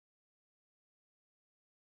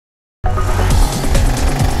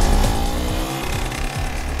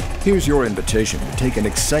Here's your invitation to take an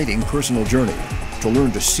exciting personal journey to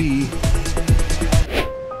learn to see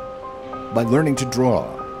by learning to draw.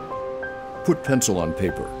 Put pencil on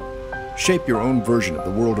paper. Shape your own version of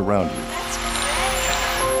the world around you.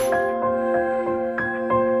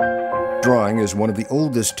 Drawing is one of the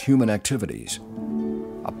oldest human activities,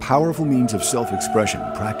 a powerful means of self-expression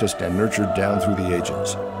practiced and nurtured down through the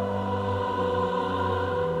ages.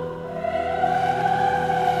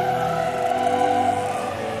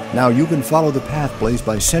 Now you can follow the path blazed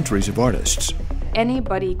by centuries of artists.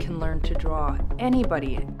 Anybody can learn to draw.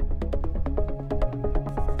 Anybody.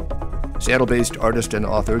 Seattle-based artist and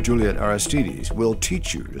author Juliet Aristides will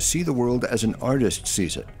teach you to see the world as an artist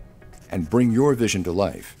sees it and bring your vision to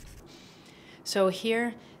life. So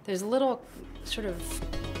here, there's little sort of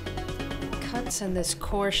cuts in this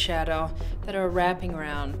core shadow that are wrapping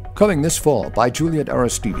around. Coming this fall by Juliet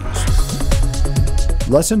Aristides.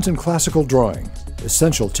 Lessons in Classical Drawing,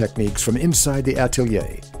 Essential Techniques from Inside the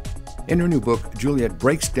Atelier. In her new book, Juliet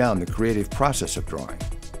breaks down the creative process of drawing.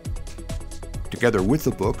 Together with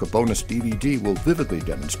the book, a bonus DVD will vividly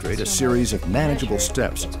demonstrate a series of manageable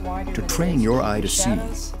steps to train your eye to see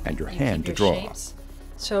and your hand to draw.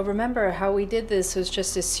 So remember how we did this was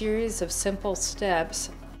just a series of simple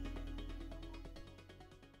steps.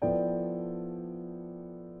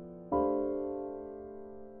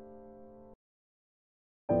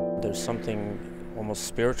 There's something almost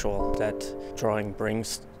spiritual that drawing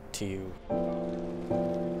brings to you.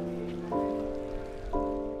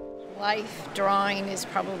 Life drawing is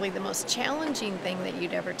probably the most challenging thing that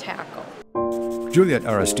you'd ever tackle. Juliet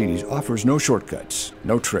Aristides offers no shortcuts,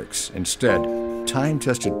 no tricks. Instead,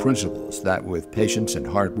 time-tested principles that, with patience and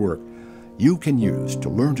hard work, you can use to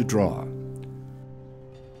learn to draw.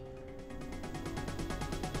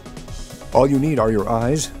 All you need are your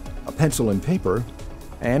eyes, a pencil and paper,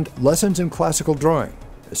 and Lessons in Classical Drawing,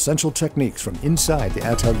 Essential Techniques from Inside the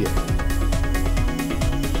Atelier.